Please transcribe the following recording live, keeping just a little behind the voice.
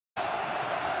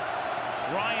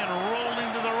Ryan rolling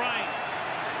to the right.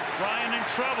 Ryan in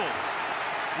trouble.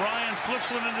 Ryan flips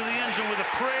one into the end zone with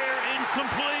a prayer,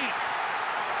 incomplete.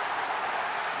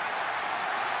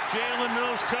 Jalen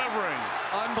Mills covering.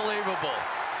 Unbelievable.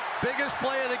 Biggest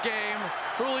play of the game.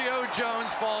 Julio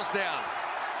Jones falls down.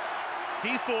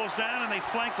 He falls down and they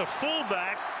flank the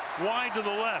fullback wide to the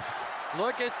left.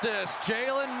 Look at this.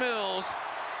 Jalen Mills,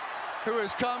 who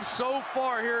has come so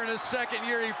far here in his second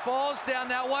year, he falls down.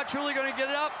 Now watch Julio going to get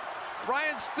it up.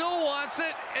 Ryan still wants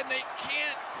it, and they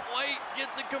can't quite get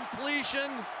the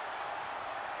completion.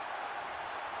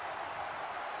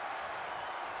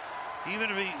 Even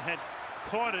if he had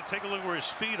caught it, take a look where his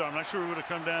feet are. I'm not sure he would have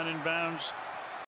come down in bounds